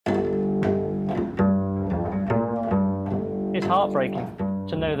heartbreaking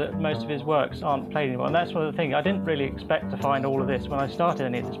to know that most of his works aren't played anymore. And that's one of the things. I didn't really expect to find all of this when I started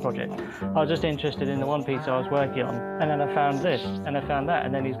any of this project. I was just interested in the one piece I was working on, and then I found this, and I found that,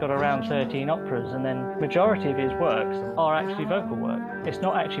 and then he's got around 13 operas, and then majority of his works are actually vocal work. It's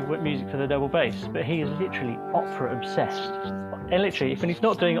not actually music for the double bass, but he is literally opera obsessed. And literally, when he's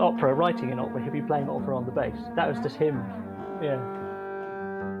not doing opera, writing an opera, he'll be playing opera on the bass. That was just him. Yeah.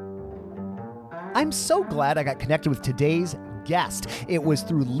 I'm so glad I got connected with today's guest. It was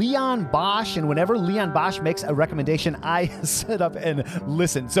through Leon Bosch, and whenever Leon Bosch makes a recommendation, I sit up and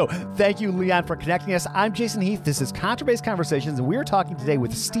listen. So thank you, Leon, for connecting us. I'm Jason Heath. This is Contrabass Conversations, and we're talking today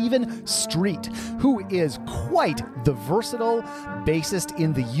with Stephen Street, who is quite the versatile bassist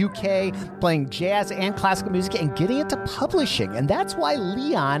in the UK, playing jazz and classical music and getting into publishing. And that's why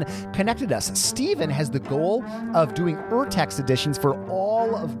Leon connected us. Stephen has the goal of doing urtext editions for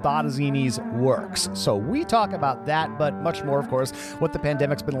all of Bottesini's works. So we talk about that, but much more, of course, what the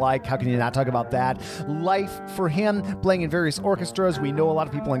pandemic's been like. How can you not talk about that? Life for him, playing in various orchestras. We know a lot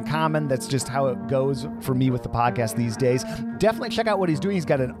of people in common. That's just how it goes for me with the podcast these days. Definitely check out what he's doing. He's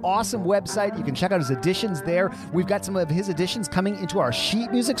got an awesome website. You can check out his editions there. We've got some of his editions coming into our sheet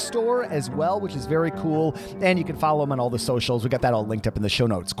music store as well, which is very cool. And you can follow him on all the socials. We got that all linked up in the show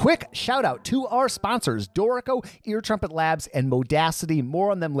notes. Quick shout out to our sponsors, Dorico, Ear Trumpet Labs, and Bottesini.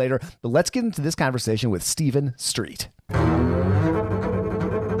 More on them later. But let's get into this conversation with Stephen Street.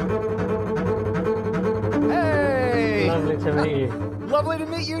 Hey! Lovely to meet you. Lovely to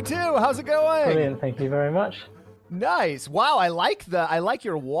meet you too. How's it going? Brilliant. Thank you very much. Nice. Wow, I like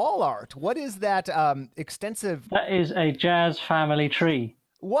your wall art. What is that extensive? That is a jazz family tree.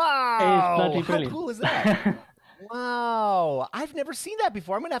 Wow. It is bloody brilliant. How cool is that? Wow. I've never seen that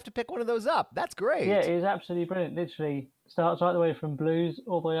before. I'm going to have to pick one of those up. That's great. Yeah, it is absolutely brilliant. Literally starts right the way from blues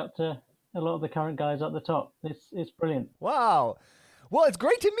all the way up to a lot of the current guys up the top. It's brilliant. Wow. Well, it's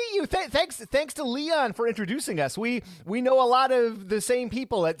great to meet you. Thanks to Leon for introducing us. We know a lot of the same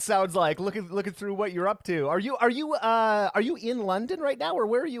people. It sounds like looking through what you're up to. Are you in London right now, or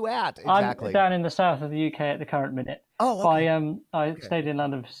where are you at exactly? I'm down in the south of the UK at the current minute. Oh, okay. I stayed in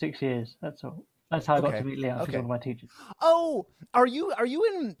London for 6 years. That's all. That's how I got to meet Leon. He's one of my teachers. Oh, do you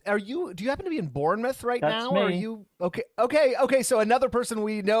happen to be in Bournemouth right That's now? me. Or are you okay? So another person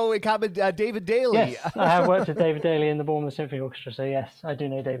we know in common, David Daly. Yes, I have worked with David Daly in the Bournemouth Symphony Orchestra. So yes, I do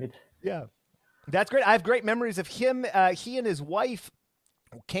know David. Yeah, that's great. I have great memories of him. He and his wife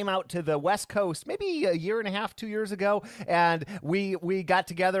came out to the West Coast maybe a year and a half, 2 years ago, and we got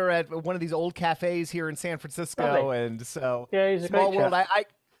together at one of these old cafes here in San Francisco. Lovely. And so Yeah, he's a small great world. chap.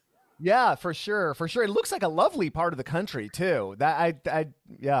 Yeah, for sure. It looks like a lovely part of the country too. Yeah.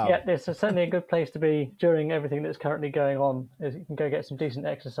 Yeah, it's certainly a good place to be during everything that's currently going on. Is you can go get some decent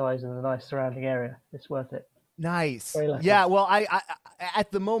exercise in the nice surrounding area. It's worth it. Nice. Very lucky. Yeah. Well, I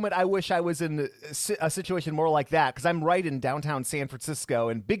at the moment I wish I was in a situation more like that, because I'm right in downtown San Francisco,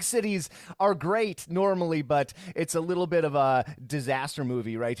 and big cities are great normally, but it's a little bit of a disaster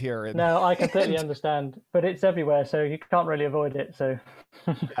movie right here. And, no, I completely understand, but it's everywhere, so you can't really avoid it. So.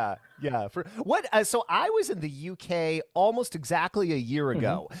 Yeah. So I was in the UK almost exactly a year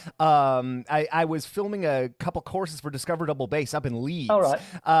ago. Mm-hmm. I was filming a couple courses for Discover Double Bass up in Leeds. All right.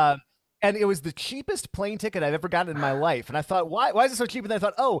 And it was the cheapest plane ticket I've ever gotten in my life. And I thought, why is it so cheap? And then I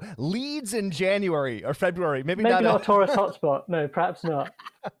thought, oh, Leeds in January or February. Maybe not a tourist hotspot. No, perhaps not.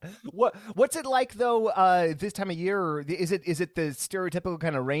 What's it like though? This time of year, is it the stereotypical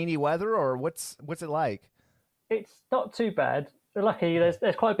kind of rainy weather, or what's it like? It's not too bad. We're lucky. There's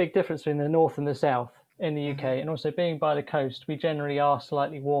quite a big difference between the north and the south in the UK, and also being by the coast, we generally are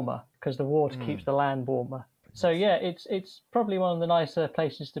slightly warmer because the water keeps the land warmer. So yeah, it's probably one of the nicer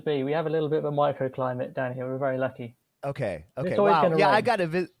places to be. We have a little bit of a microclimate down here. We're very lucky. Okay. It's always Wow. Yeah, rain. I got to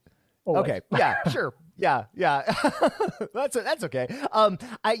visit. Okay. Yeah, sure. Yeah. That's okay.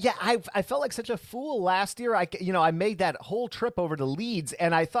 I felt like such a fool last year. I made that whole trip over to Leeds,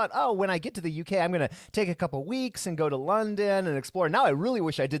 and I thought, oh, when I get to the UK, I'm going to take a couple weeks and go to London and explore. Now I really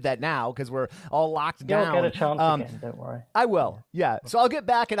wish I did that now, because we're all locked down. You'll get a chance again. Don't worry. I will. Yeah. So I'll get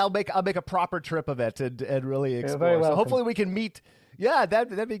back and I'll make a proper trip of it and really explore. You're very welcome. So hopefully we can meet. Yeah,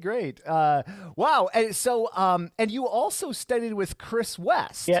 that'd be great. Wow. And so, and you also studied with Chris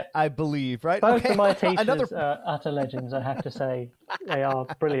West, I believe, right? Both of my teachers are utter legends, I have to say. They are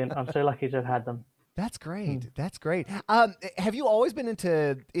brilliant. I'm so lucky to have had them. That's great. That's great. Have you always been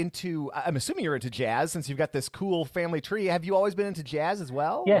into? I'm assuming you're into jazz, since you've got this cool family tree. Have you always been into jazz as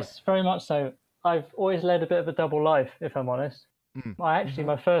well? Yes, very much so. I've always led a bit of a double life, if I'm honest.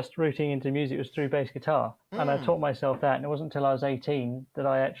 My first routing into music was through bass guitar, and I taught myself that. And it wasn't until I was 18 that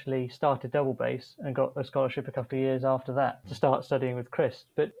I actually started double bass and got a scholarship a couple of years after that to start studying with Chris.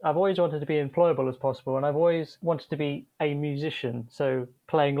 But I've always wanted to be employable as possible, and I've always wanted to be a musician, so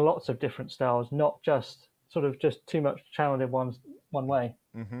playing lots of different styles, not just just too much channeled in one way.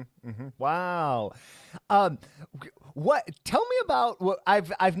 Wow. What? Tell me about what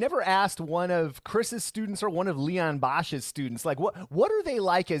I've never asked one of Chris's students or one of Leon Bosch's students. Like, what are they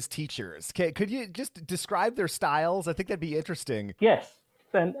like as teachers? Could you just describe their styles? I think that'd be interesting. Yes.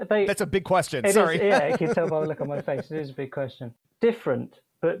 And that's a big question. Sorry. Yeah, you can tell by the look on my face. It is a big question. Different,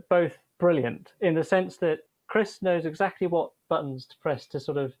 but both brilliant in the sense that Chris knows exactly what buttons to press to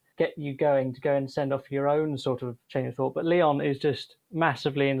sort of get you going, to go and send off your own sort of chain of thought. But Leon is just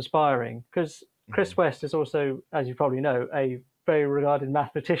massively inspiring because Chris West is also, as you probably know, a very regarded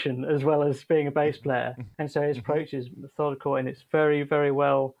mathematician as well as being a bass player. And so his approach is methodical and it's very, very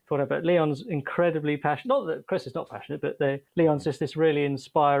well thought out. But Leon's incredibly passionate. Not that Chris is not passionate, but Leon's just this really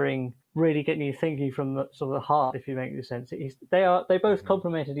inspiring, really getting you thinking from the sort of the heart, if you make any sense. They both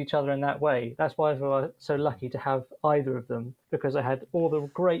complemented each other in that way. That's why I was so lucky to have either of them, because I had all the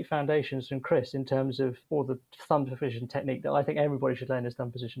great foundations from Chris in terms of all the thumb position technique that I think everybody should learn, this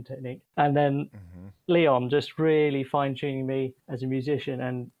thumb position technique. And then Leon just really fine-tuning me as a musician.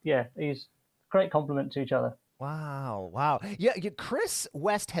 And yeah, he's a great complement to each other. Wow. Yeah, Chris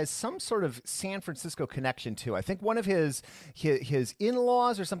West has some sort of San Francisco connection too. I think one of his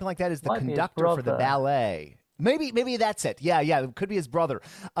in-laws or something like that is the conductor for the ballet. Maybe that's it. Yeah, it could be his brother.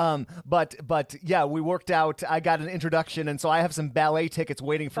 But yeah, we worked out. I got an introduction, and so I have some ballet tickets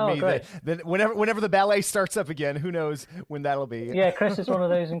waiting for me. Great. Whenever the ballet starts up again, who knows when that'll be? Yeah, Chris is one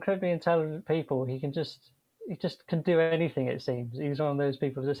of those incredibly intelligent people. He just can do anything. It seems he's one of those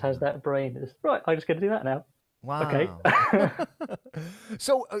people who just has that brain. It's, right, I'm just going to do that now. Wow. Okay.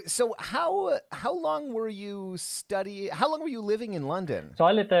 So how long were you How long were you living in London? So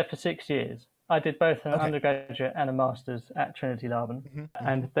I lived there for 6 years. I did both an undergraduate and a master's at Trinity Laban,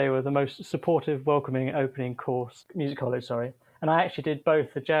 and they were the most supportive, welcoming, opening music college. And I actually did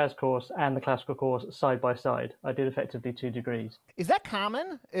both the jazz course and the classical course side by side. I did effectively 2 degrees. Is that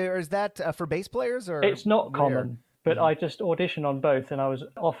common, or is that for bass players? Or it's not common. But I just auditioned on both, and I was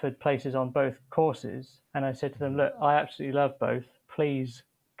offered places on both courses. And I said to them, look, I absolutely love both. Please,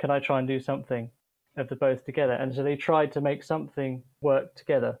 can I try and do something of the both together? And so they tried to make something work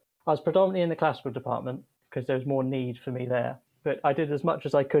together. I was predominantly in the classical department because there was more need for me there. But I did as much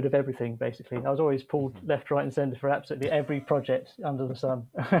as I could of everything, basically. I was always pulled left, right, and centre for absolutely every project under the sun.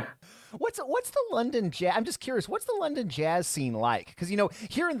 What's the London jazz? I'm just curious. What's the London jazz scene like? Because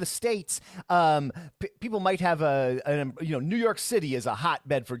here in the States, people might have New York City is a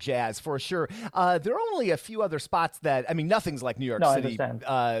hotbed for jazz for sure. There are only a few other spots that nothing's like New York City. I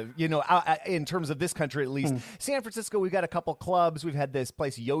understand. In terms of this country at least. San Francisco, we've got a couple clubs. We've had this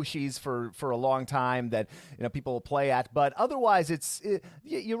place Yoshi's for a long time that people will play at, but otherwise.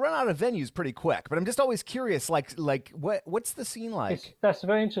 You run out of venues pretty quick, but I'm just always curious, what's the scene like? That's a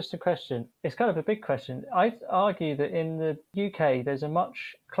very interesting question. It's kind of a big question. I argue that in the UK, there's a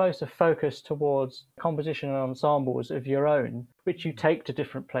much closer focus towards composition and ensembles of your own, which you take to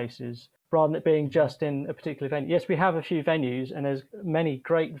different places, rather than it being just in a particular venue. Yes, we have a few venues, and there's many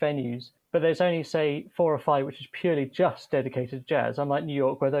great venues, but there's only, say, 4 or 5 which is purely just dedicated to jazz, unlike New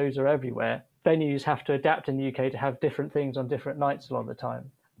York, where those are everywhere. Venues have to adapt in the UK to have different things on different nights a lot of the time.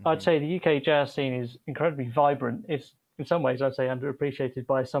 I'd say the UK jazz scene is incredibly vibrant. It's, in some ways, I'd say underappreciated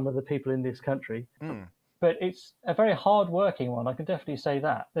by some of the people in this country. But it's a very hard-working one. I can definitely say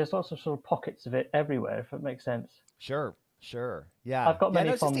that. There's lots of sort of pockets of it everywhere, if it makes sense. Sure. Yeah. I've got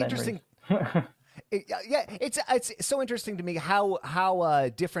many fond memories. It's so interesting to me how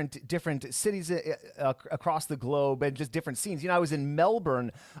different cities across the globe and just different scenes. I was in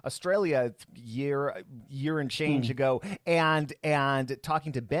Melbourne, Australia, year and change ago, and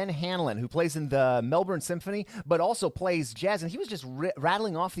talking to Ben Hanlon, who plays in the Melbourne Symphony, but also plays jazz, and he was just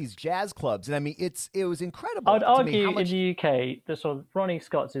rattling off these jazz clubs, and I mean it was incredible. I'd argue in the UK, the sort of Ronnie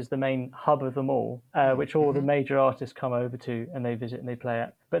Scott's is the main hub of them all, which all the major artists come over to and they visit and they play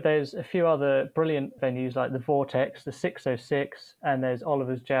at. But there's a few other brilliant venues like the Vortex, the 606, and there's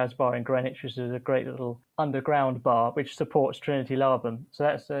Oliver's Jazz Bar in Greenwich, which is a great little underground bar which supports Trinity Laban.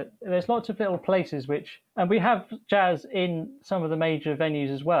 So there's lots of little places and we have jazz in some of the major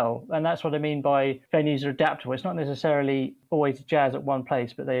venues as well. And that's what I mean by venues are adaptable. It's not necessarily always jazz at one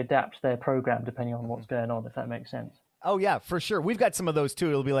place, but they adapt their program depending on what's going on, if that makes sense. Oh, yeah, for sure. We've got some of those, too.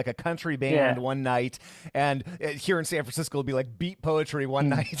 It'll be like a country band one night, and here in San Francisco, it'll be like beat poetry one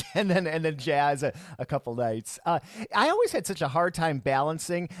night, and then jazz a couple nights. I always had such a hard time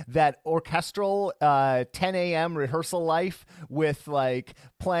balancing that orchestral 10 a.m. rehearsal life with like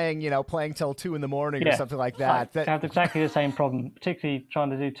playing till 2 in the morning or something like that. I had exactly the same problem, particularly trying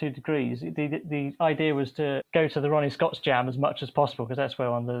to do 2 degrees. The idea was to go to the Ronnie Scott's jam as much as possible, because that's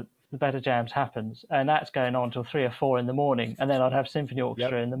where one of the better jams happens, and that's going on till 3 or 4 in the morning, and then I'd have symphony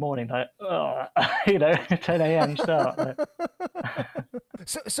orchestra in the morning, like 10 a.m. start.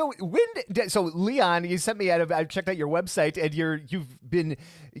 So Leon, you sent me I checked out your website, and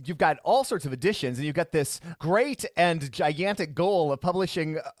you've got all sorts of editions, and you've got this great and gigantic goal of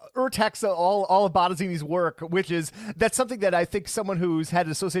publishing urtext all of Bottesini's work, that's something that I think someone who's had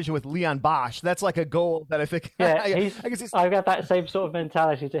an association with Leon Bosch, that's like a goal that I think. Yeah, I've got that same sort of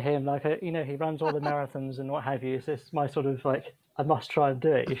mentality to him. Like, he runs all the marathons and what have you. It's just my sort of like, I must try and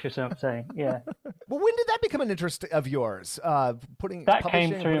do it, if you see what I'm saying. Yeah. Well, when did that become an interest of yours? That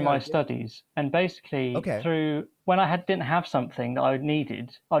came through my studies, and basically through when I didn't have something that I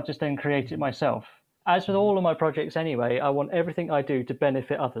needed, I'd just then create it myself. As with all of my projects anyway, I want everything I do to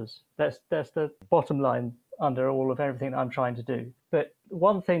benefit others. That's the bottom line under all of everything that I'm trying to do. But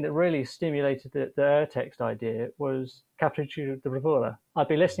one thing that really stimulated the urtext idea was Capriccio di Bravura. I'd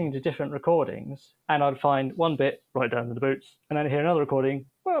be listening to different recordings, and I'd find one bit right down to the boots, and then hear another recording,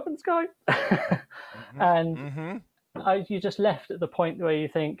 way up in the sky. And you just left at the point where you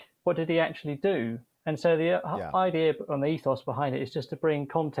think, what did he actually do? And so the idea and the ethos behind it is just to bring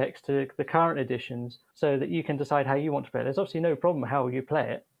context to the current editions so that you can decide how you want to play it. There's obviously no problem how you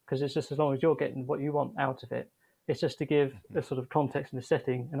play it, because it's just as long as you're getting what you want out of it. It's just to give a sort of context and a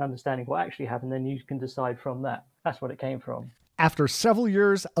setting and understanding what actually happened, then you can decide from that. That's what it came from. After several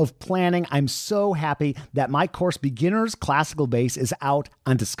years of planning, I'm so happy that my course, Beginner's Classical Bass, is out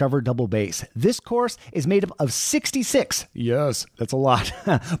on Discover Double Bass. This course is made up of 66. Yes, that's a lot.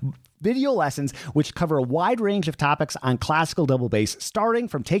 Video lessons which cover a wide range of topics on classical double bass, starting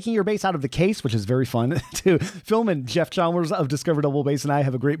from taking your bass out of the case, which is very fun to film, and Jeff Chalmers of Discover Double Bass and I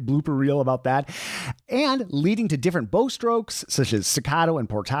have a great blooper reel about that, and leading to different bow strokes such as staccato and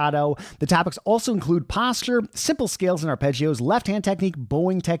portato. The topics also include posture, simple scales and arpeggios, left-hand technique,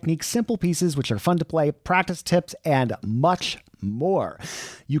 bowing technique, simple pieces which are fun to play, practice tips, and much more.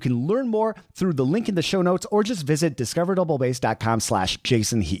 You can learn more through the link in the show notes, or just visit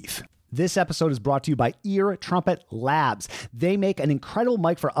discoverdouble.com/Jason Heath. This episode is brought to you by Ear Trumpet Labs. They make an incredible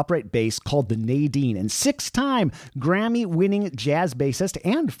mic for upright bass called the Nadine, and 6-time Grammy-winning jazz bassist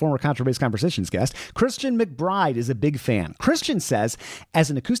and former Contrabass Conversations guest, Christian McBride, is a big fan. Christian says, as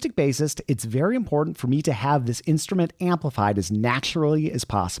an acoustic bassist, it's very important for me to have this instrument amplified as naturally as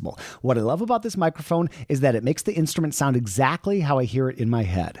possible. What I love about this microphone is that it makes the instrument sound exactly how I hear it in my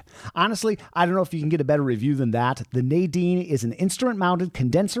head. Honestly, I don't know if you can get a better review than that. The Nadine is an instrument-mounted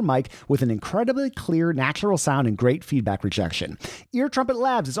condenser mic with an incredibly clear, natural sound and great feedback rejection. Ear Trumpet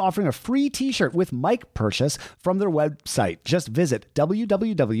Labs is offering a free t-shirt with mic purchase from their website. Just visit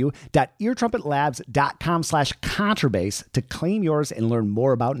www.eartrumpletlabs.com/contrabass to claim yours and learn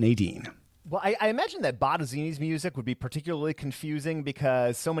more about Nadine. Well, I imagine that Bottesini's music would be particularly confusing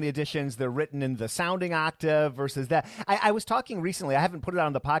because so many editions, they're written in the sounding octave versus that. I was talking recently, I haven't put it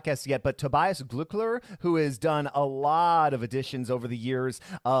on the podcast yet, but Tobias Gluckler, who has done a lot of editions over the years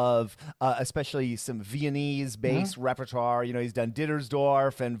of especially some Viennese bass repertoire. You know, he's done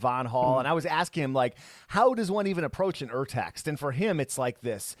Dittersdorf and Von Hall. And I was asking him, like, how does one even approach an urtext? And for him, it's like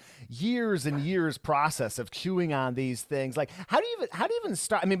this years and years process of chewing on these things. Like, how do you even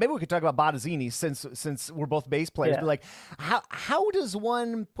start? I mean, maybe we could talk about Bottesini since we're both bass players, but like how does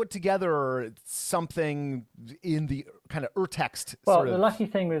one put together something in the kind of urtext? Well, the lucky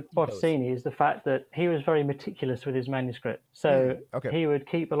thing with Bottesini is the fact that he was very meticulous with his manuscript. So he would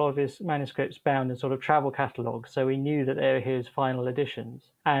keep a lot of his manuscripts bound in sort of travel catalogues, so he knew that they were his final editions.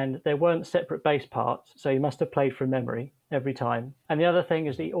 And there weren't separate bass parts, so he must have played from memory every time. And the other thing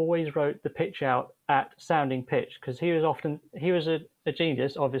is he always wrote the pitch out at sounding pitch, because he was a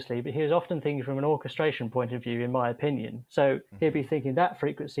genius, obviously, but he was often thinking from an orchestration point of view, in my opinion. So he'd be thinking that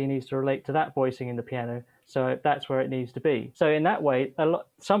frequency needs to relate to that voicing in the piano, so that's where it needs to be. So in that way,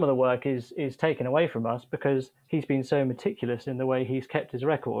 some of the work is taken away from us because he's been so meticulous in the way he's kept his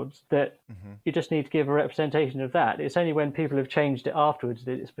records that you just need to give a representation of that. It's only when people have changed it afterwards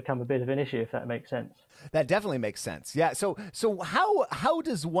that it's become a bit of an issue, if that makes sense. That definitely makes sense. Yeah. So how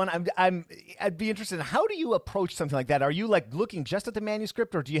does one? I'd be interested in, how do you approach something like that? Are you like looking just at the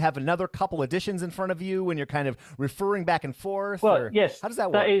manuscript, or do you have another couple editions in front of you and you're kind of referring back and forth? Well, yes. How does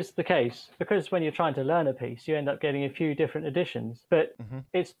that work? That is the case, because when you're trying to learn a piece, you end up getting a few different editions. But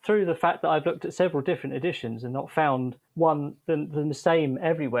it's through the fact that I've looked at several different editions and not found one the same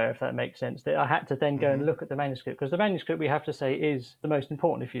everywhere, if that makes sense, that I had to then go and look at the manuscript, because the manuscript, we have to say, is the most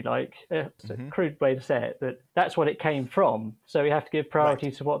important, if you like. It's a crude way to say it, but that's what it came from. So we have to give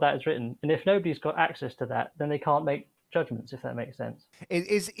priority to what that is written. And if nobody's got access to that, then they can't make judgments, if that makes sense.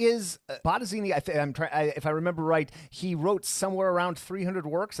 Is Bottesini, if I remember right, he wrote somewhere around 300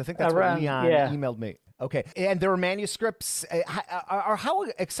 works. I think that's what Leon emailed me. Okay, and there are manuscripts. How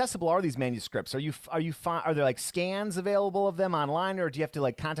accessible are these manuscripts? Are there like scans available of them online, or do you have to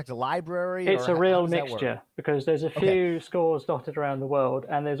like contact a library? It's a real mixture, because there's a few scores dotted around the world,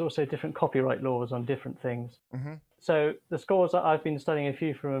 and there's also different copyright laws on different things. So the scores that I've been studying, a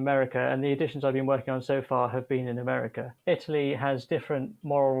few from America, and the editions I've been working on so far have been in America. Italy has different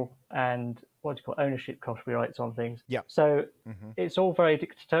moral and ownership copyrights on things. Yeah. So it's all very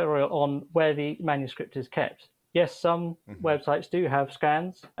dictatorial on where the manuscript is kept. Yes, some websites do have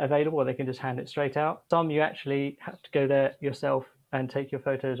scans available, or they can just hand it straight out. Some you actually have to go there yourself and take your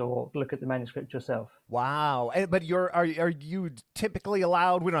photos or look at the manuscript yourself. But are you typically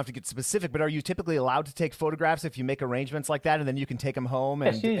allowed, we don't have to get specific, but are you typically allowed to take photographs if you make arrangements like that, and then you can take them home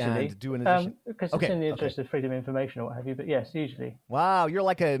and do an edition? Because it's in the interest of freedom of information or what have you, but yes, usually. Wow, you're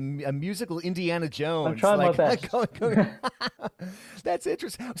like a musical Indiana Jones. I'm trying my best. That's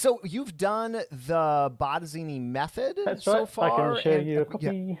interesting. So you've done the Bottesini method so far? I can show you a copy.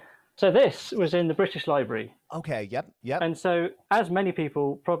 Yeah. So this was in the British Library. Okay, yep. And so, as many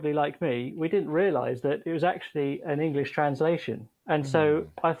people probably like me, we didn't realise that it was actually an English translation. And so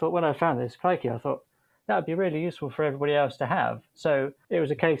I thought, when I found this, crikey, I thought, that would be really useful for everybody else to have. So it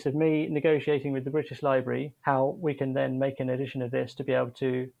was a case of me negotiating with the British Library how we can then make an edition of this to be able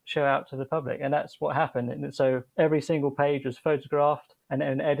to show out to the public. And that's what happened. And so every single page was photographed and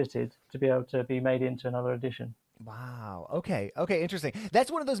then edited to be able to be made into another edition. Wow. Okay, interesting. That's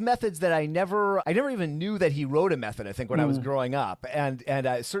one of those methods that I never even knew that he wrote a method, I think, when I was growing up. And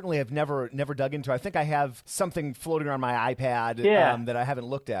I certainly have never dug into. I think I have something floating around my iPad that I haven't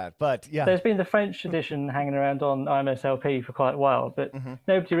looked at. But yeah. There's been the French edition hanging around on IMSLP for quite a while, but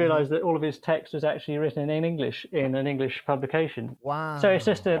nobody realized that all of his text was actually written in English in an English publication. Wow. So it's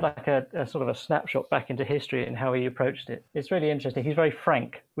just a sort of a snapshot back into history and how he approached it. It's really interesting. He's very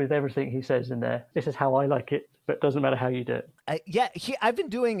frank with everything he says in there. This is how I like it, but it doesn't matter how you do it. I've been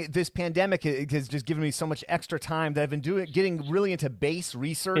doing this pandemic has just given me so much extra time that I've been getting really into bass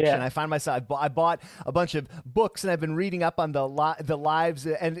research, and I find myself I bought a bunch of books and I've been reading up on the lives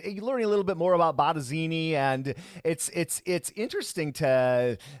and learning a little bit more about Bottesini, and it's interesting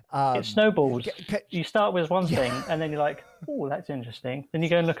to it snowballs. You start with one thing and then you're like, oh, that's interesting. Then you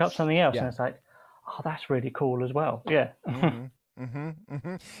go and look up something else and it's like, oh, that's really cool as well. Yeah.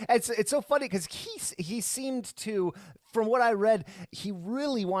 It's so funny because he seemed to, from what I read, he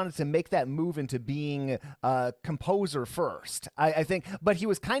really wanted to make that move into being a composer first. I think, but he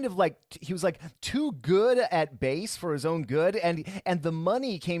was kind of like too good at bass for his own good, and the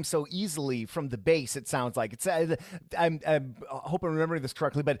money came so easily from the bass. It sounds like it's. I hope I'm remembering this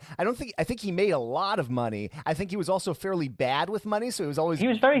correctly, but I think he made a lot of money. I think he was also fairly bad with money, so he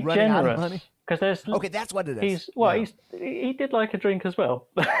was very running generous. Out of money. Okay, that's what it is. He did like a drink as well.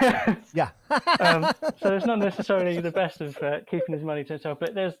 Yeah. So it's not necessarily the best of keeping his money to himself,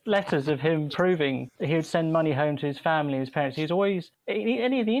 but there's letters of him proving he would send money home to his family, his parents. He's always,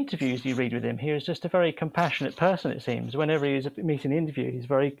 any of the interviews you read with him, he was just a very compassionate person, it seems. Whenever he's meeting an interview, he's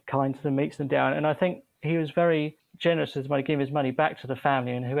very kind to them, meets them down. And I think he was very generous with giving his money back to the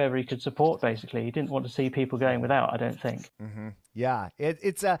family and whoever he could support, basically. He didn't want to see people going without, I don't think. Yeah,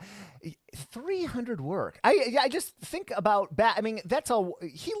 it's 300 work. I just think about that. I mean, that's all.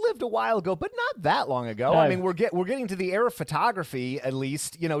 He lived a while ago, but not that long ago. No. I mean, we're getting to the era of photography, at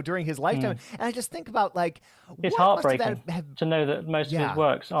least, during his lifetime. And I just think about it's heartbreaking to know that most of his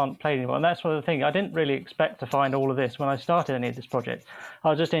works aren't played anymore. And that's one of the things. I didn't really expect to find all of this when I started any of this project. I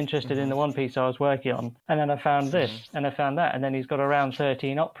was just interested in the one piece I was working on, and then I found this, and I found that, and then he's got around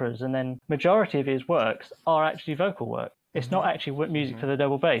 13 operas, and then majority of his works are actually vocal work. It's not actually music for the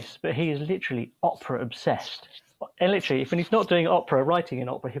double bass, but he is literally opera obsessed. And literally, when he's not doing opera, writing an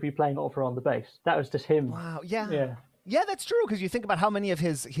opera, he'll be playing opera on the bass. That was just him. Wow, yeah. Yeah, that's true, because you think about how many of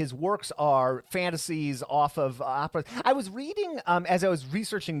his works are fantasies off of opera. I was reading, as I was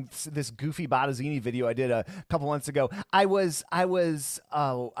researching this goofy Bottesini video I did a couple months ago, I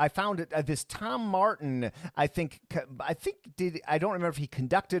found this Tom Martin, I don't remember if he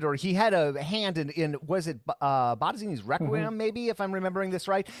conducted or he had a hand in was it Bottesini's Requiem, maybe, if I'm remembering this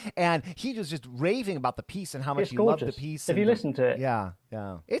right, and he was just raving about the piece and how much he loved the piece. If you listen to it. Yeah.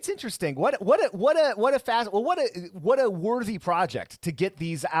 It's interesting. What a worthy project to get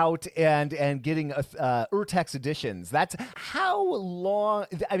these out and getting urtext editions. That's how long.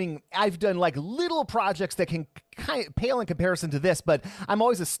 I mean, I've done like little projects that can kind of pale in comparison to this, but I'm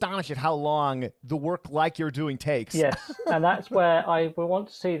always astonished at how long the work like you're doing takes. Yes, and that's where I will want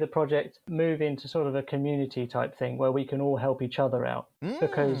to see the project move into sort of a community type thing where we can all help each other out.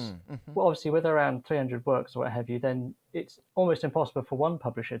 Because well, obviously with around 300 works or what have you, then it's almost impossible for one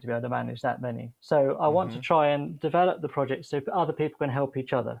publisher to be able to manage that many. So I want to try and develop the project so other people can help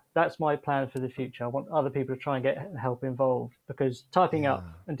each other. That's my plan for the future. I want other people to try and get help involved, because typing up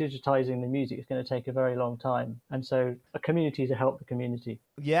and digitizing the music is going to take a very long time. And so a community to help the community.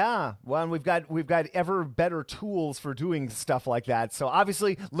 Yeah, well, and we've got ever better tools for doing stuff like that. So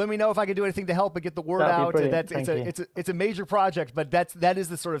obviously, let me know if I can do anything to help and get the word out. It's a major project, but that is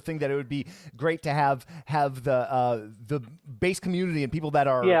the sort of thing that it would be great to have the bass community and people that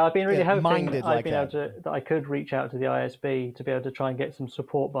are I've been really hoping that I could reach out to the ISB to be able to try and get some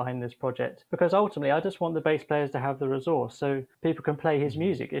support behind this project, because ultimately I just want the bass players to have the resource so people can play his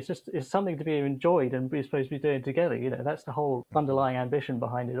music. It's something to be enjoyed and we're supposed to be doing together. That's the whole underlying ambition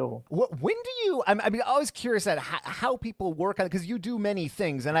behind it all. When do you? I mean, I was curious at how people work on it, because you do many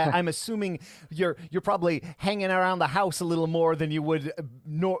things, and I'm assuming you're probably hanging around the house a little more than you would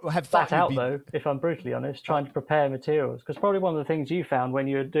have thought. Flat out though, if I'm brutally honest, trying to prepare materials, because probably one of the things you found when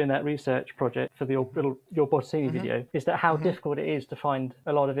you were doing that research project for your Bottesini video is that how difficult it is to find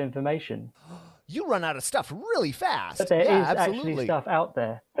a lot of information. You run out of stuff really fast. But there is actually stuff out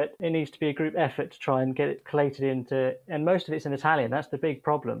there, but it needs to be a group effort to try and get it collated into, and most of it's in Italian. That's the big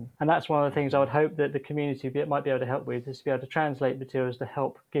problem. And that's one of the things I would hope that the community might be able to help with, is to be able to translate materials to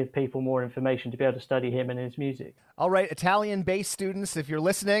help give people more information to be able to study him and his music. All right, Italian bass students, if you're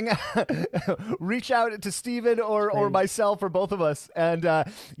listening, reach out to Stephen or myself or both of us. And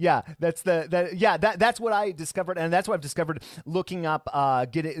that's what I discovered, and that's what I've discovered looking up,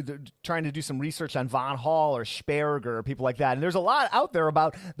 trying to do some research on Von Hall or Sperger or people like that. And there's a lot out there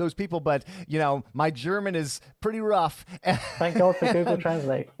about those people, but my German is pretty rough. Thank God for Google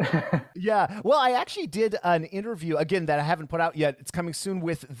Translate. Yeah. Well, I actually did an interview, again, that I haven't put out yet. It's coming soon,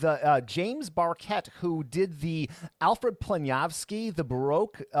 with the James Barquette, who did the Alfred Planyavsky, the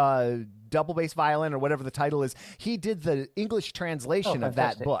Baroque double bass violin, or whatever the title is. He did the English translation of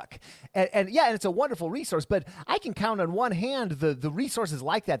that book. And it's a wonderful resource, but I can count on one hand the resources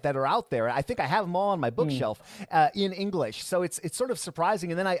like that are out there. I think I have them all on my bookshelf in English. So it's sort of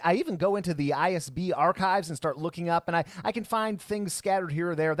surprising. And then I even go into the ISB archives and start looking up, and I can find things scattered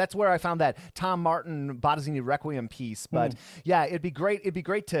here or there. That's where I found that Tom Martin Bottesini Requiem piece. But it'd be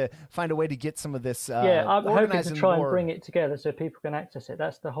great to find a way to get some of this I'm hoping to try and bring it together so people can access it.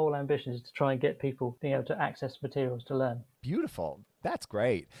 That's the whole ambition, is to try and get people being able to access materials to learn. Beautiful. That's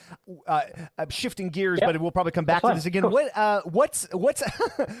great. I'm shifting gears, but we'll probably come back to this again. What's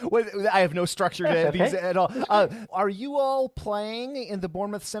I have no structure to these at all. Are you all playing in the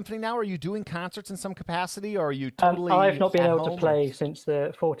Bournemouth Symphony now? Are you doing concerts in some capacity, or are you totally I've not been able to play since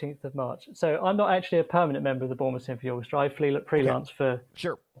the 14th of March. So I'm not actually a permanent member of the Bournemouth Symphony Orchestra. I freelance for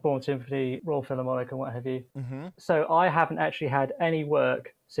Bournemouth Symphony, Royal Philharmonic and what have you. So I haven't actually had any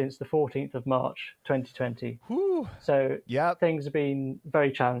work since the 14th of March 2020. So things have been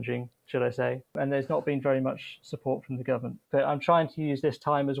very challenging, should I say, and there's not been very much support from the government. But I'm trying to use this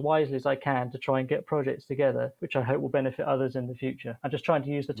time as wisely as I can to try and get projects together, which I hope will benefit others in the future. I'm just trying to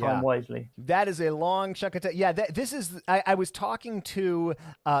use the time wisely. That is a long chunk of time. Yeah, this is, I was talking to,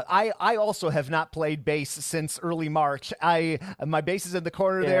 I also have not played bass since early March. My bass is in the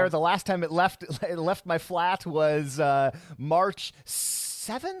corner there. The last time it left my flat was March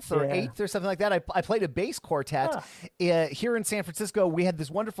 7th or 8th or something like that. I played a bass quartet here in San Francisco. We had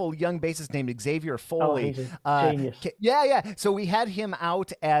this wonderful young bassist named Xavier Foley. He's a genius. So we had him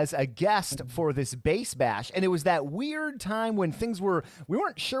out as a guest for this bass bash, and it was that weird time when we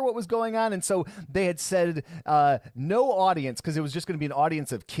weren't sure what was going on, and so they had said no audience, because it was just going to be an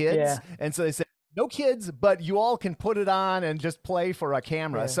audience of kids, and so they said, No kids, but you all can put it on and just play for a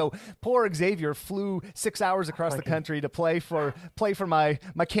camera. Yeah. So poor Xavier flew 6 hours across the country to play for my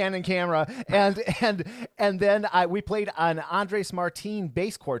Canon camera, and then we played on Andres Martin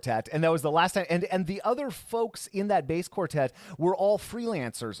bass quartet, and that was the last time. And the other folks in that bass quartet were all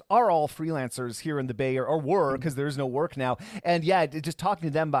freelancers, here in the Bay Area, or were, because there's no work now. And yeah, just talking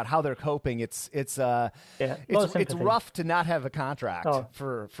to them about how they're coping, it's rough to not have a contract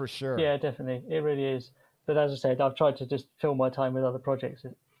for sure. Yeah, definitely. It really is. But as I said, I've tried to just fill my time with other projects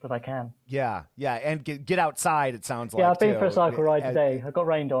that I can. Yeah, and get outside, it sounds like. Yeah, I've been for a cycle ride today. I got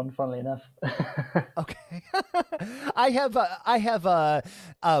rained on, funnily enough. Okay.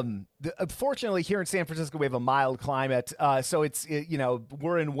 Fortunately, here in San Francisco, we have a mild climate, so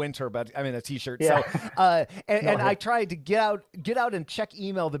we're in winter, but I'm in a t-shirt. Yeah. So, and I tried to get out and check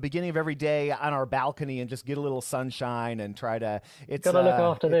email the beginning of every day on our balcony and just get a little sunshine and try to. It's got to look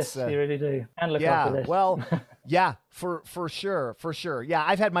after this. You really do, and look after this. Well, yeah, for sure. Yeah,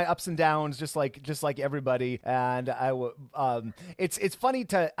 I've had my ups and downs, just like everybody, and it's funny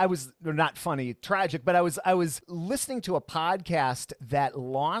not funny, tragic, but I was listening to a podcast that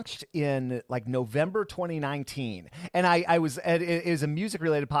launched in like November 2019, and it was a music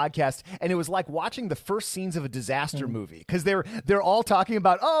related podcast, and it was like watching the first scenes of a disaster movie, because they're all talking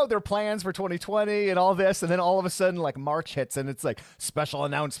about their plans for 2020 and all this, and then all of a sudden like March hits and it's like special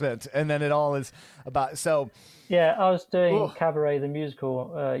announcement, and then it all is about so. Yeah, I was doing Cabaret the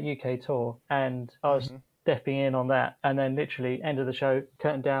Musical UK tour, and I was stepping in on that, and then literally end of the show,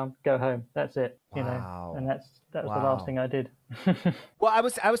 curtain down, go home. That's it, you know, and that was the last thing I did. Well, I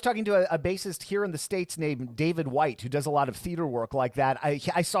was talking to a bassist here in the States named David White, who does a lot of theater work like that.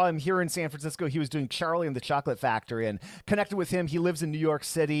 I saw him here in San Francisco. He was doing Charlie and the Chocolate Factory, and connected with him. He lives in New York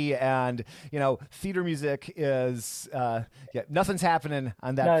City, and theater music is nothing's happening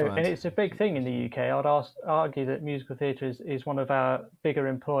on that front. And it's a big thing in the UK. I'd argue that musical theatre is one of our bigger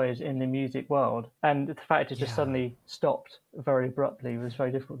employers in the music world, and the fact it just suddenly stopped very abruptly was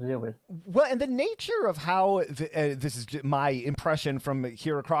very difficult to deal with. Well, and the nature of how this is my impression from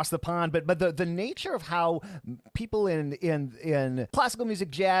here across the pond, but the nature of how people in classical music,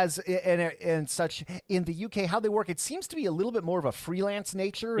 jazz, and such in the UK, how they work, it seems to be a little bit more of a freelance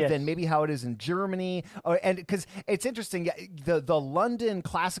nature than maybe how it is in Germany. And because it's interesting, the London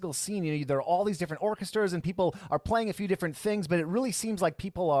classical scene, there are all these different orchestras and people are playing a few different things, but it really seems like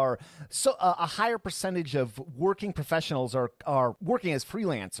people are a higher percentage of working professionals are working as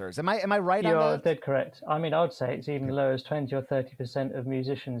freelancers. Am I right on that? You're dead correct. I mean, I would say it's even low as 20 or 30% of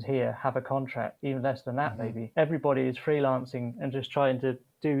musicians here have a contract, even less than that maybe. Everybody is freelancing and just trying to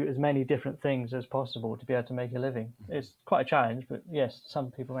do as many different things as possible to be able to make a living. It's quite a challenge, but yes, some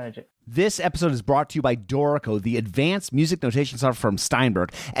people manage it. This episode is brought to you by Dorico, the advanced music notation software from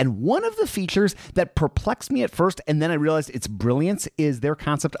Steinberg. And one of the features that perplexed me at first, and then I realized its brilliance, is their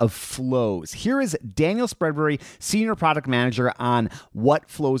concept of flows. Here is Daniel Spreadbury, Senior Product Manager, on what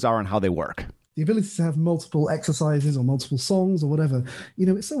flows are and how they work. The ability to have multiple exercises or multiple songs or whatever,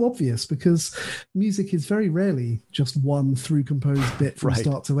 it's so obvious because music is very rarely just one through composed bit from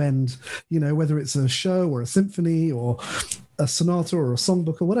start to end, whether it's a show or a symphony or a sonata or a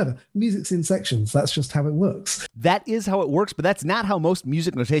songbook or whatever. Music's in sections. That's just how it works. That is how it works, but that's not how most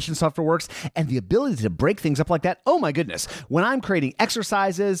music notation software works. And the ability to break things up like that, oh my goodness. When I'm creating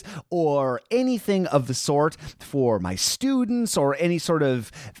exercises or anything of the sort for my students or any sort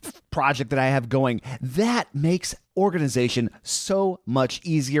of project that I have going, that makes organization so much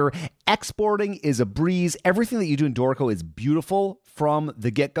easier. Exporting is a breeze. Everything that you do in Dorico is beautiful from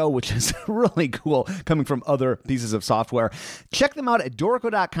the get-go, which is really cool coming from other pieces of software. Check them out at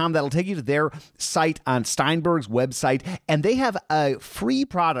Dorico.com. That'll take you to their site on Steinberg's website. And they have a free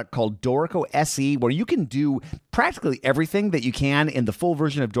product called Dorico SE where you can do practically everything that you can in the full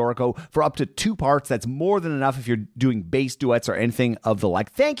version of Dorico for up to 2 parts. That's more than enough if you're doing bass duets or anything of the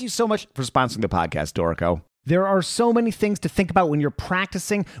like. Thank you so much for sponsoring the podcast, Dorico. There are so many things to think about when you're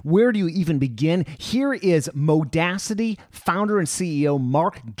practicing. Where do you even begin? Here is Modacity founder and CEO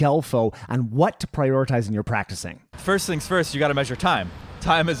Mark Gelfo on what to prioritize in your practicing. First things first, you got to measure time.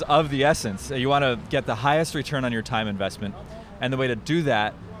 Time is of the essence. You want to get the highest return on your time investment. And the way to do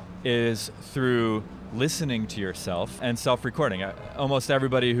that is through listening to yourself and self-recording. Almost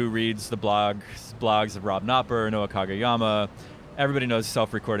everybody who reads the blogs of Rob Knopper, Noah Kagayama, everybody knows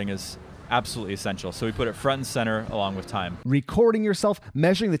self-recording is absolutely essential. So we put it front and center along with time. Recording yourself,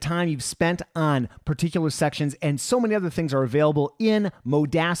 measuring the time you've spent on particular sections, and so many other things are available in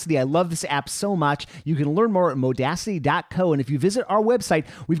Modacity. I love this app so much. You can learn more at modacity.co. And if you visit our website,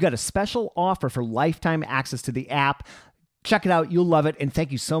 we've got a special offer for lifetime access to the app. Check it out. You'll love it. And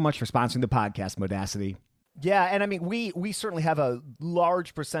thank you so much for sponsoring the podcast, Bottesini. Yeah, and I mean, we certainly have a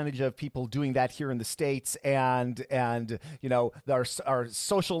large percentage of people doing that here in the States, and you know, our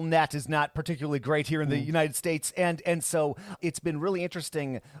social net is not particularly great here in the United States, and so it's been really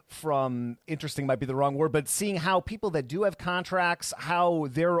interesting might be the wrong word, but seeing how people that do have contracts, how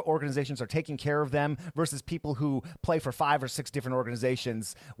their organizations are taking care of them versus people who play for 5 or 6 different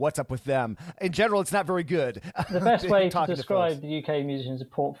organizations. What's up with them? In general, it's not very good. The best way to describe the UK musicians are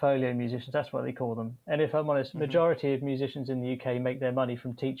portfolio musicians. That's what they call them. And if I'm honest, majority of musicians in the UK make their money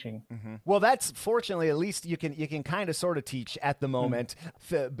from teaching. Well, that's fortunately, at least you can kind of sort of teach at the moment.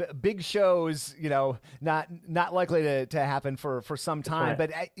 Big shows, you know, not likely to happen for some time. Right.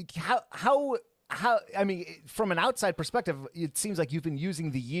 But how I mean, from an outside perspective, it seems like you've been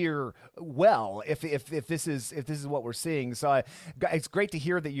using the year well. If this is what we're seeing, so it's great to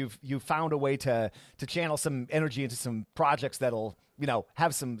hear that you've found a way to channel some energy into some projects that'll, you know,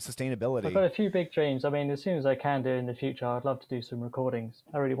 have some sustainability. I've got a few big dreams. I mean, as soon as I can do in the future, I'd love to do some recordings.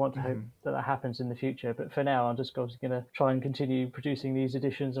 I really want to hope that happens in the future. But for now, I'm just obviously going to try and continue producing these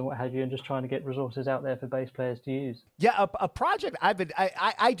editions and what have you, and just trying to get resources out there for bass players to use. Yeah, a project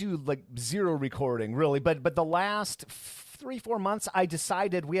I do like zero recording really, but the last 3-4 months, I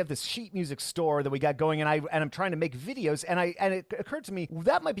decided we have this sheet music store that we got going, and I'm trying to make videos, and it occurred to me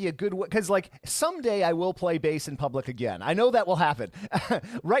that might be a good way, because like someday I will play bass in public again. I know that will happen.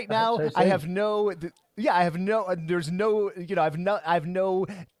 Right now, I have no. Yeah, I have no. There's no. You know, I have no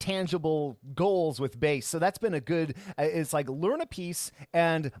tangible goals with bass. So that's been a good. It's like learn a piece,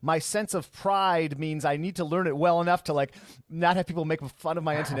 and my sense of pride means I need to learn it well enough to like not have people make fun of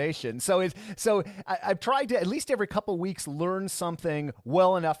my intonation. So I've tried to at least every couple weeks learn something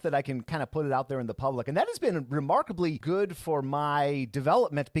well enough that I can kind of put it out there in the public, and that has been remarkably good for my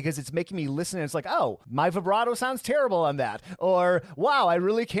development because it's making me listen. And it's like, oh, my vibrato sounds terrible on that, or wow, I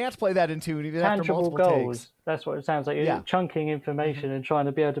really can't play that in tune even after multiple goals. takes. That's what it sounds like. You're chunking information and trying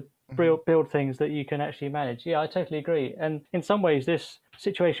to be able to build things that you can actually manage. Yeah, I totally agree. And in some ways, this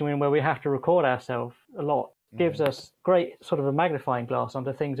situation where we have to record ourselves a lot gives us great sort of a magnifying glass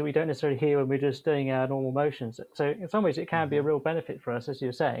onto things that we don't necessarily hear when we're just doing our normal motions. So in some ways, it can be a real benefit for us, as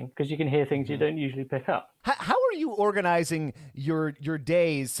you're saying, because you can hear things you don't usually pick up. How are you organizing your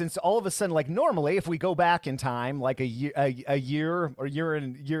days? Since all of a sudden, like normally, if we go back in time, like a year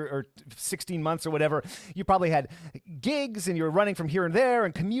or 16 months or whatever, you probably had gigs and you were running from here and there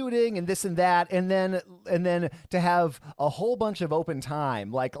and commuting and this and that, and then to have a whole bunch of open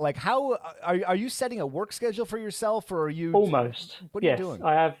time. Like how are you setting a work schedule for yourself, or are you almost? What are you doing?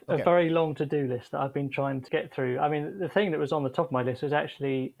 I have a very long to-do list that I've been trying to get through. I mean, the thing that was on the top of my list was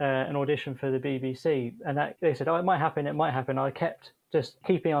actually an audition for the BBC, and they said, "Oh, it might happen. It might happen." I kept just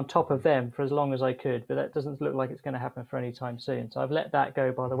keeping on top of them for as long as I could, but that doesn't look like it's going to happen for any time soon. So I've let that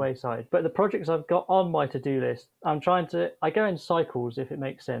go by the wayside. But the projects I've got on my to-do list, I go in cycles, if it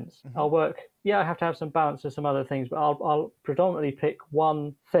makes sense. I'll work. Yeah, I have to have some balance to some other things, but I'll predominantly pick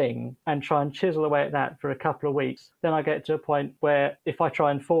one thing and try and chisel away at that for a couple of weeks. Then I get to a point where if I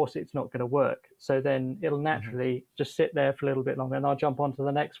try and force it, it's not going to work. So then it'll naturally just sit there for a little bit longer, and I'll jump on to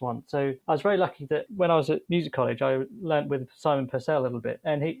the next one. So I was very lucky that when I was at music college, I learnt with Simon Purcell a little bit,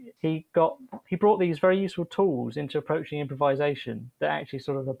 and he brought these very useful tools into approaching improvisation that actually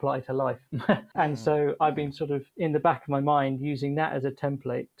sort of apply to life. And so I've been sort of in the back of my mind using that as a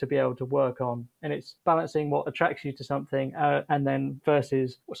template to be able to work on. And it's balancing what attracts you to something and then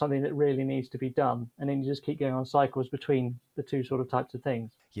versus something that really needs to be done. And then you just keep going on cycles between the two sort of types of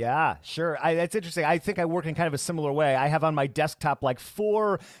things. Yeah, sure. That's interesting. I think I work in kind of a similar way. I have on my desktop like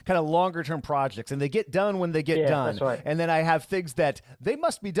 4 kind of longer term projects, and they get done when they get done. That's right. And then I have things that they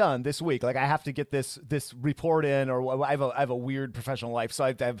must be done this week. Like I have to get this report in, or I have a weird professional life, so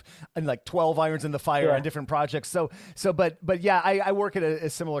I have like 12 irons in the fire on different projects. But yeah, I work in a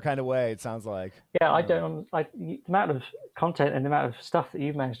similar kind of way. It sounds like. Yeah, the amount of content and the amount of stuff that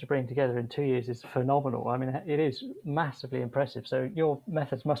you've managed to bring together in 2 years is phenomenal. I mean, it is massively impressive. So your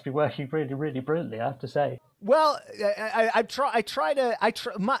methods must be working really, really brilliantly, I have to say. Well, I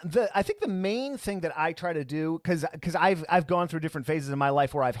think the main thing that I try to do, because I've gone through different phases in my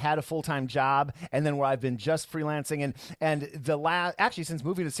life where I've had a full-time job and then where I've been just freelancing, and actually since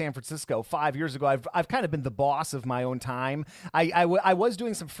moving to San Francisco 5 years ago, I've kind of been the boss of my own time. I was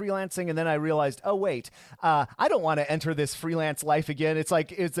doing some freelancing, and then I realized, oh wait, I don't want to enter this freelance life again. It's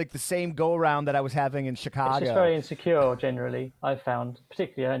like the same go around that I was having in Chicago. It's just very insecure generally, I've found,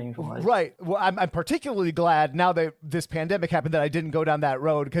 particularly earnings-wise. Right. Well, I'm particularly glad now that this pandemic happened that I didn't go down that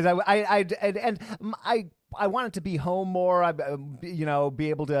road, because I I wanted to be home more, be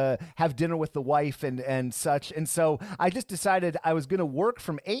able to have dinner with the wife and such. And so I just decided I was going to work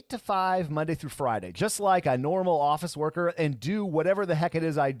from 8 to 5 Monday through Friday, just like a normal office worker, and do whatever the heck it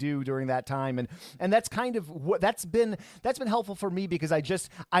is I do during that time. And that's kind of what that's been helpful for me, because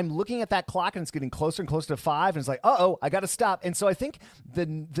I'm looking at that clock and it's getting closer and closer to 5, and it's like, I got to stop. And so I think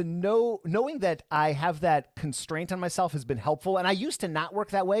knowing that I have that constraint on myself has been helpful. And I used to not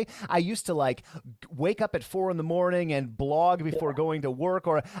work that way. I used to like wake up at 4 a.m. and blog before going to work,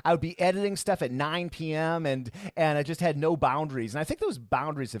 or I would be editing stuff at 9 p.m. and I just had no boundaries. And I think those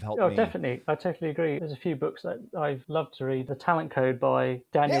boundaries have helped me. Oh, definitely. I totally agree. There's a few books that I've loved to read. The Talent Code by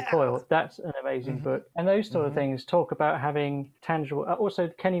Daniel Coyle. That's an amazing book. And those sort of things talk about having tangible. Also,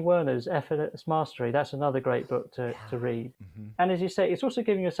 Kenny Werner's Effortless Mastery. That's another great book to read. And as you say, it's also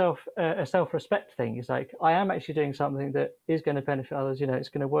giving yourself a self-respect thing. It's like, I am actually doing something that is going to benefit others. It's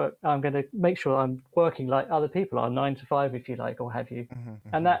going to work. I'm going to make sure I'm working like other people are, 9 to 5, if you like, or have you.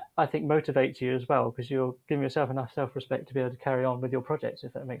 And that, I think, motivates you as well, because you're giving yourself enough self-respect to be able to carry on with your projects,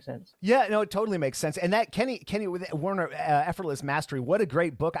 if that makes sense. Yeah, no, it totally makes sense. And that Kenny Werner, Effortless Mastery, what a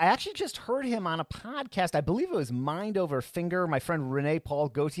great book. I actually just heard him on a podcast. I believe it was Mind Over Finger, my friend Rene Paul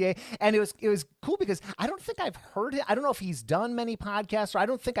Gauthier. And it was cool because I don't think I've heard it. I don't know if he's done many podcasts, or I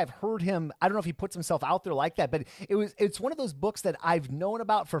don't think I've heard him. I don't know if he puts himself out there like that, but it's one of those books that I've known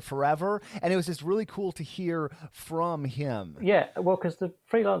about for forever. And it was just really cool to hear from him. Yeah, well, because the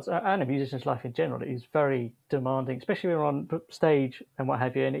freelance and a musician's life in general is very demanding, especially when you're on stage and what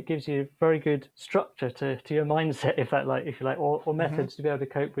have you, and it gives you very good structure to your mindset, if you like, or methods to be able to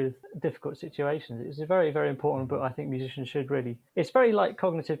cope with difficult situations. It's a very, very important book. I think musicians should really. It's very like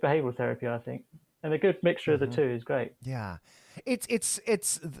cognitive behavioral therapy, I think, and a good mixture of the two is great. Yeah. It's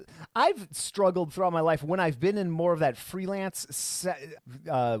I've struggled throughout my life when I've been in more of that freelance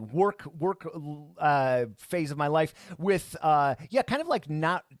work phase of my life with kind of like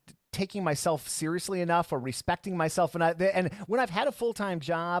not taking myself seriously enough or respecting myself. And when I've had a full-time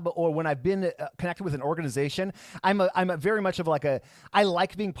job, or when I've been connected with an organization, I'm a very much of I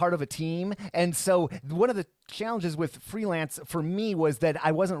like being part of a team. And so one of the challenges with freelance for me was that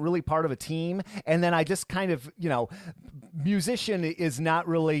I wasn't really part of a team. And then I just kind of, musician is not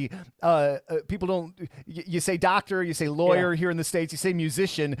really, people don't, you say doctor, you say lawyer here in the States, you say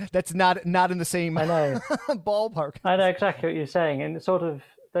musician, that's not in the same ballpark. I know exactly what you're saying. And sort of,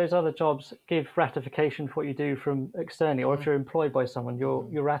 those other jobs give ratification for what you do from externally, or if you're employed by someone, you're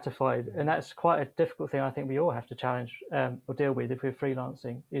ratified. And that's quite a difficult thing I think we all have to challenge or deal with if we're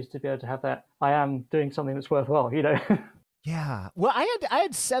freelancing, is to be able to have that, I am doing something that's worthwhile, Yeah. Well, I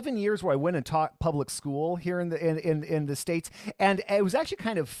had 7 years where I went and taught public school here in the States, and it was actually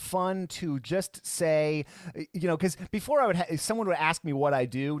kind of fun to just say, because before someone would ask me what I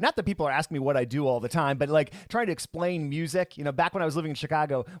do. Not that people are asking me what I do all the time, but like trying to explain music. Back when I was living in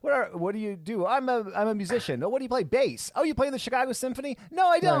Chicago, what do you do? I'm a musician. Oh, what do you play? Bass. Oh, you play in the Chicago Symphony? No,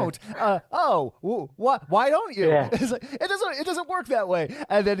 I don't. Why don't you? Yeah. It's like, it doesn't work that way.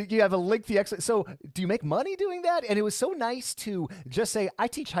 And then you have a lengthy so do you make money doing that? And it was so nice to just say, I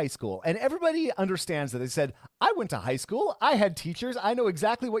teach high school, and everybody understands that. They said, I went to high school, I had teachers, I know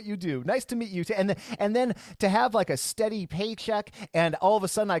exactly what you do. Nice to meet you too. And then to have like a steady paycheck, and all of a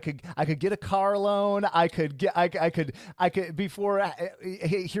sudden I could get a car loan. I could before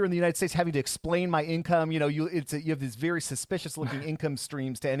here in the United States having to explain my income. You have this very suspicious looking income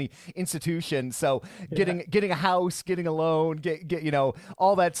streams to any institution. So getting a house, getting a loan, get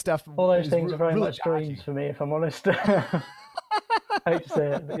all that stuff. All those things are very much dreams for me, if I'm honest. I hate to say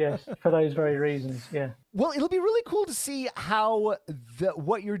it, but yes, for those very reasons, yeah. Well, it'll be really cool to see how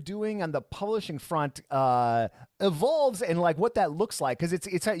what you're doing on the publishing front evolves, and like what that looks like, because it's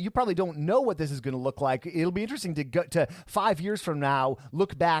you probably don't know what this is going to look like. It'll be interesting to go to 5 years from now,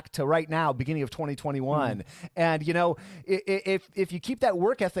 look back to right now, beginning of 2021, and if you keep that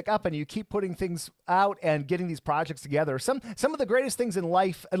work ethic up and you keep putting things out and getting these projects together, some of the greatest things in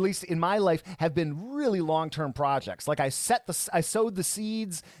life, at least in my life, have been really long-term projects. Like I sowed the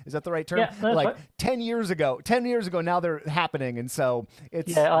seeds. Is that the right term? Yeah, like right. 10 years ago, now they're happening. And so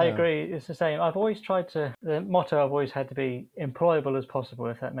it's... Yeah, I agree. It's the same. I've always tried to... The motto I've always had to be employable as possible,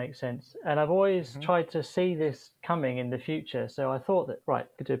 if that makes sense. And I've always tried to see this coming in the future. So I thought that, right,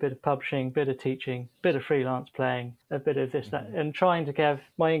 I could do a bit of publishing, a bit of teaching, a bit of freelance playing, a bit of this, that, and trying to have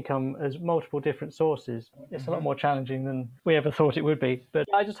my income as multiple different sources. It's a lot more challenging than we ever thought it would be. But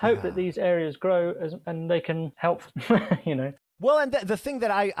I just hope that these areas grow and they can help, Well, and the thing that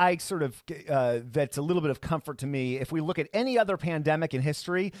I sort of, that's a little bit of comfort to me, if we look at any other pandemic in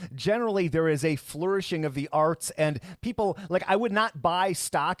history, generally there is a flourishing of the arts, and people, like, I would not buy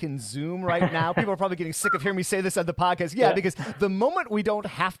stock in Zoom right now. People are probably getting sick of hearing me say this on the podcast. Yeah, because the moment we don't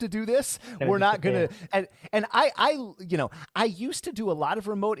have to do this, we're not going to, and I used to do a lot of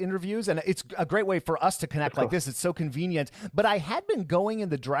remote interviews, and it's a great way for us to connect like this. It's so convenient, but I had been going in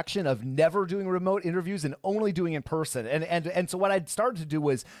the direction of never doing remote interviews and only doing in person. And so what I'd started to do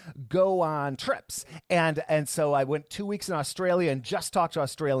was go on trips. And so I went 2 weeks in Australia and just talked to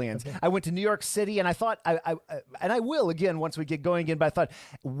Australians. I went to New York City, and I thought, and I will again once we get going again, but I thought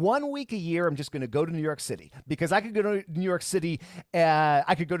 1 week a year, I'm just going to go to New York City, because I could go to New York City,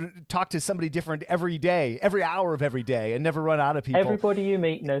 I could go to talk to somebody different every day, every hour of every day, and never run out of people. Everybody you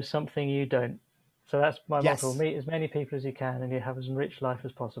meet knows something you don't. So that's my motto. Meet as many people as you can, and you have as rich life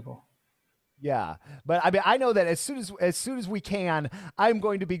as possible. Yeah, but I mean, I know that as soon as we can, I'm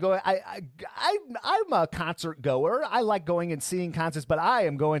going to be going. I'm a concert goer. I like going and seeing concerts, but I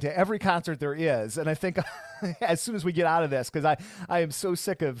am going to every concert there is. And I think as soon as we get out of this, because I am so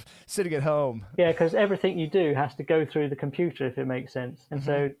sick of sitting at home. Yeah, because everything you do has to go through the computer, if it makes sense, and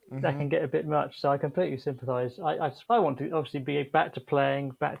so that can get a bit much. So I completely sympathise. I want to obviously be back to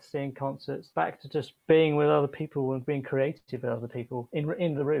playing, back to seeing concerts, back to just being with other people and being creative with other people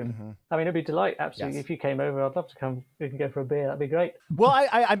in the room. I mean, it'd be delight, absolutely. If you came over, I'd love to come. We can go for a beer. That'd be great. Well,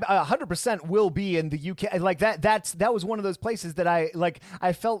 I 100% will be in the UK. Like that was one of those places that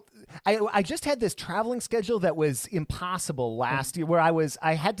I felt I just had this traveling schedule that was impossible last year, where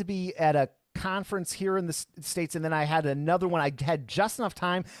I had to be at a conference here in the States, and then I had another one. I had just enough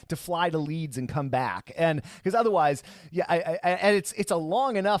time to fly to Leeds and come back, and because otherwise, and it's a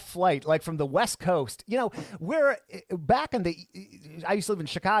long enough flight, like from the West Coast, where back in I used to live in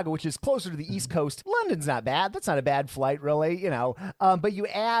Chicago, which is closer to the East Coast. London's not bad. That's not a bad flight, really, but you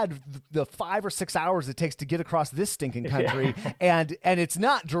add the 5 or 6 hours it takes to get across this stinking country, and it's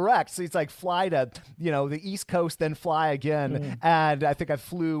not direct, so it's like fly to the East Coast, then fly again, and I think I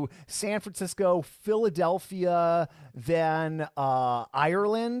flew San Francisco, Philadelphia, then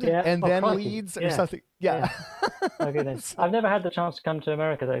Ireland, and then Leeds or something. Yeah. Oh, goodness. I've never had the chance to come to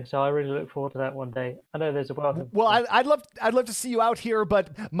America, though, so I really look forward to that one day. I know there's a wealth of... Well, I'd love to see you out here,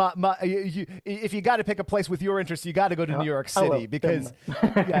 but if you got to pick a place with your interest, you got to go to New York City, because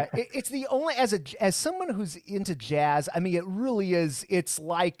it's the only, as someone who's into jazz, I mean, it really is. It's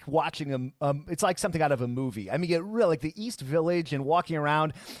like watching it's like something out of a movie. I mean, it really, like the East Village and walking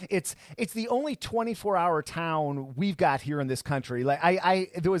around. It's the only 24-hour town we've got here in this country. Like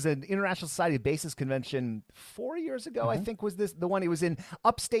there was an International Society of Bassists convention 4 years ago, I think was the one. It was in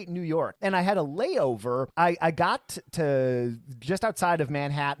upstate New York, and I had a layover. I got to just outside of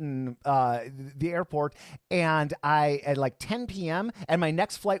Manhattan, the airport, and at like 10 p.m. and my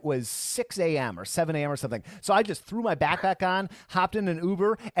next flight was 6 a.m. or 7 a.m. or something. So I just threw my backpack on, hopped in an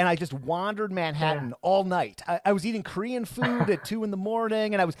Uber, and I just wandered Manhattan all night. I was eating Korean food at 2 in the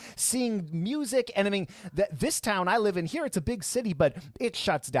morning, and I was seeing music. And I mean, this town I live in here, it's a big city, but it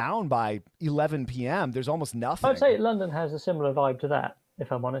shuts down by 11 p.m. There's almost nothing. I'd say London has a similar vibe to that,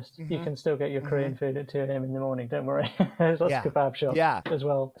 if I'm honest. You can still get your Korean food at 2 a.m. in the morning, don't worry. There's lots of kebab shops as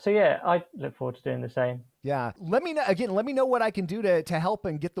well. So I look forward to doing the same. Yeah. Let me know what I can do to help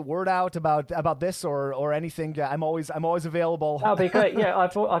and get the word out about this or anything. I'm always available. That'll be great. Yeah,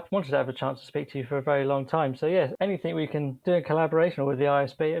 I've wanted to have a chance to speak to you for a very long time. So anything we can do in collaboration with the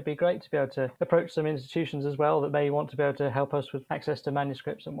ISB, it'd be great to be able to approach some institutions as well that may want to be able to help us with access to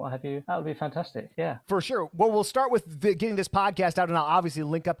manuscripts and what have you. That would be fantastic. Yeah. For sure. Well, we'll start with getting this podcast out, and I'll obviously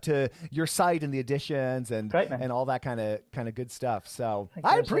link up to your site and the editions and all that kind of good stuff. So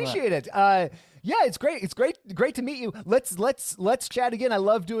I appreciate it. Yeah, it's great. It's great to meet you. Let's chat again. I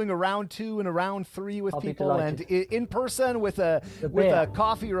love doing a round 2 and a round 3 with people, and in person with a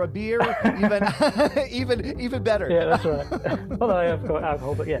coffee or a beer, even better. Yeah, that's right. Although I have got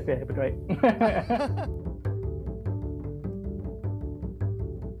alcohol, but it'd be great.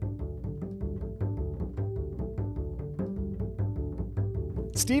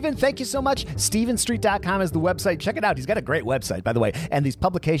 Stephen, thank you so much. StephenStreet.com is the website. Check it out. He's got a great website, by the way. And these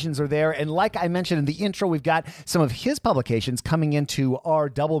publications are there. And like I mentioned in the intro, we've got some of his publications coming into our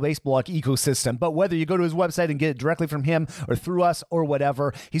Double Bass Block ecosystem. But whether you go to his website and get it directly from him or through us or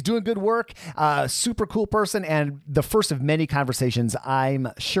whatever, he's doing good work. Super cool person, and the first of many conversations, I'm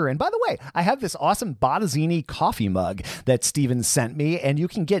sure. And by the way, I have this awesome Bottesini coffee mug that Stephen sent me, and you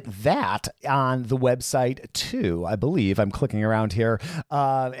can get that on the website too, I believe. I'm clicking around here.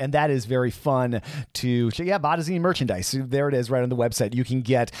 And that is very fun to, Bottesini merchandise. There it is right on the website. You can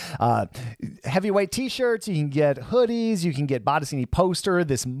get heavyweight t-shirts, you can get hoodies, you can get Bottesini poster.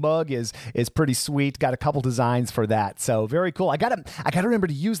 This mug is pretty sweet. Got a couple designs for that. So very cool. I gotta remember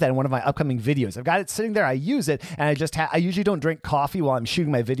to use that in one of my upcoming videos. I've got it sitting there. I use it, and I usually don't drink coffee while I'm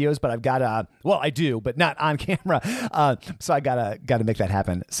shooting my videos, but I've got I do, but not on camera. So I gotta make that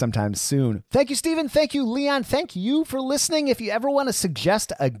happen sometime soon. Thank you, Stephen. Thank you, Leon. Thank you for listening. If you ever want to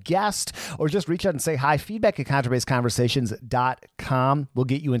suggest a guest or just reach out and say hi, feedback@contrabassconversations.com will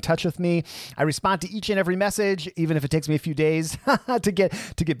get you in touch with me. I respond to each and every message, even if it takes me a few days to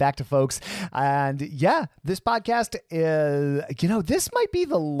get back to folks. And this podcast is, this might be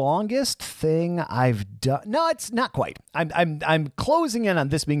the longest thing I've done. No, it's not quite. I'm closing in on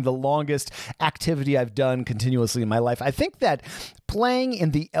this being the longest activity I've done continuously in my life. I think that playing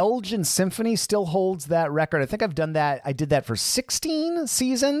in the Elgin Symphony still holds that record. I think I've done that. I did that for 16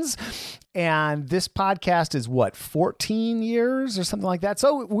 seasons. And this podcast is 14 years or something like that.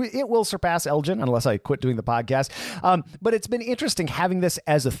 So it will surpass Elgin unless I quit doing the podcast. But it's been interesting having this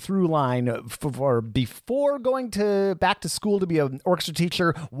as a through line for before going back to school to be an orchestra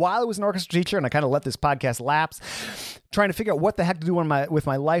teacher, while I was an orchestra teacher, and I kind of let this podcast lapse, trying to figure out what the heck to do with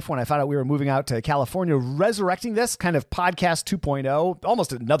my life when I found out we were moving out to California, resurrecting this kind of podcast 2.0,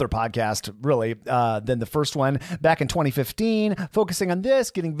 almost another podcast really than the first one back in 2015, focusing on this,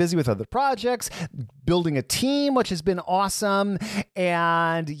 getting busy with other projects, building a team, which has been awesome.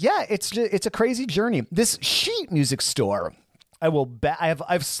 And it's a crazy journey. This sheet music store, I will bet I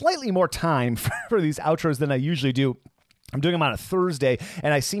have slightly more time for these outros than I usually do. I'm doing them on a Thursday,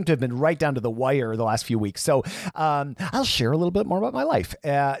 and I seem to have been right down to the wire the last few weeks. So I'll share a little bit more about my life.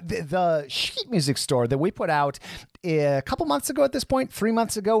 The sheet music store that we put out a couple months ago at this point, 3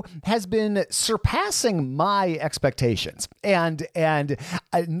 months ago, has been surpassing my expectations. And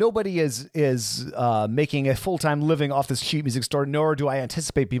nobody is making a full-time living off this sheet music store, nor do I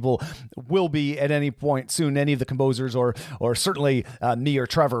anticipate people will be at any point soon, any of the composers or certainly me or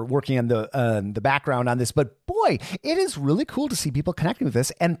Trevor working on the background on this. But boy, it is really cool to see people connecting with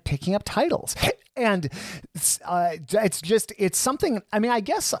this and picking up titles. And it's something, I mean, I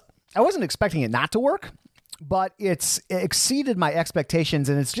guess I wasn't expecting it not to work, but it's exceeded my expectations,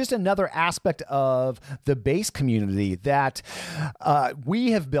 and it's just another aspect of the bass community that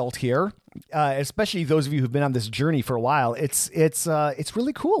we have built here. Especially those of you who've been on this journey for a while, it's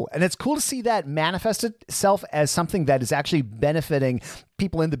really cool, and it's cool to see that manifest itself as something that is actually benefiting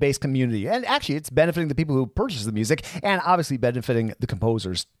people in the bass community, and actually it's benefiting the people who purchase the music, and obviously benefiting the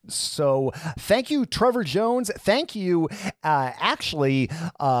composers. So thank you, Trevor Jones. Thank you,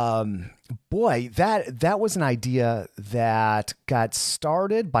 boy, that was an idea that got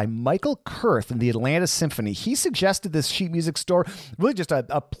started by Michael Kurth in the Atlanta Symphony. He suggested this sheet music store, really just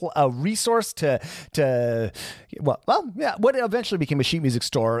a resource what eventually became a sheet music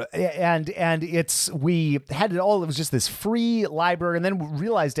store, and we had it all. It was just this free library, and then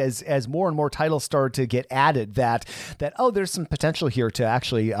realized as more and more titles started to get added that there's some potential here to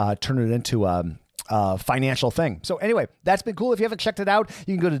actually turn it into a financial thing. So anyway, that's been cool. If you haven't checked it out,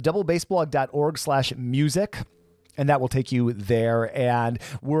 you can go to doublebassblog.org/music. And that will take you there. And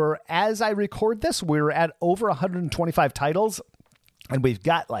as I record this, we're at over 125 titles. And we've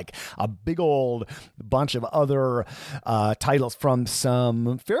got like a big old bunch of other titles from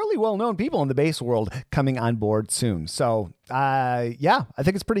some fairly well-known people in the bass world coming on board soon. So I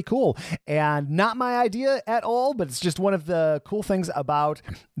think it's pretty cool, and not my idea at all, but it's just one of the cool things about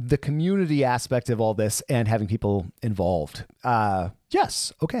the community aspect of all this and having people involved.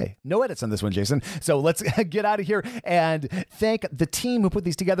 Yes. Okay. No edits on this one, Jason. So let's get out of here and thank the team who put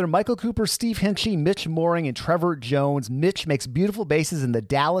these together. Michael Cooper, Steve Hinchy, Mitch Mooring, and Trevor Jones. Mitch makes beautiful basses in the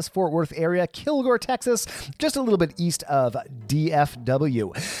Dallas-Fort Worth area, Kilgore, Texas, just a little bit east of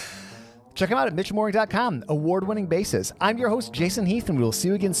DFW. Check him out at mitchmooring.com. Award-winning basses. I'm your host, Jason Heath, and we will see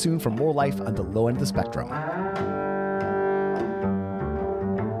you again soon for more life on the low end of the spectrum.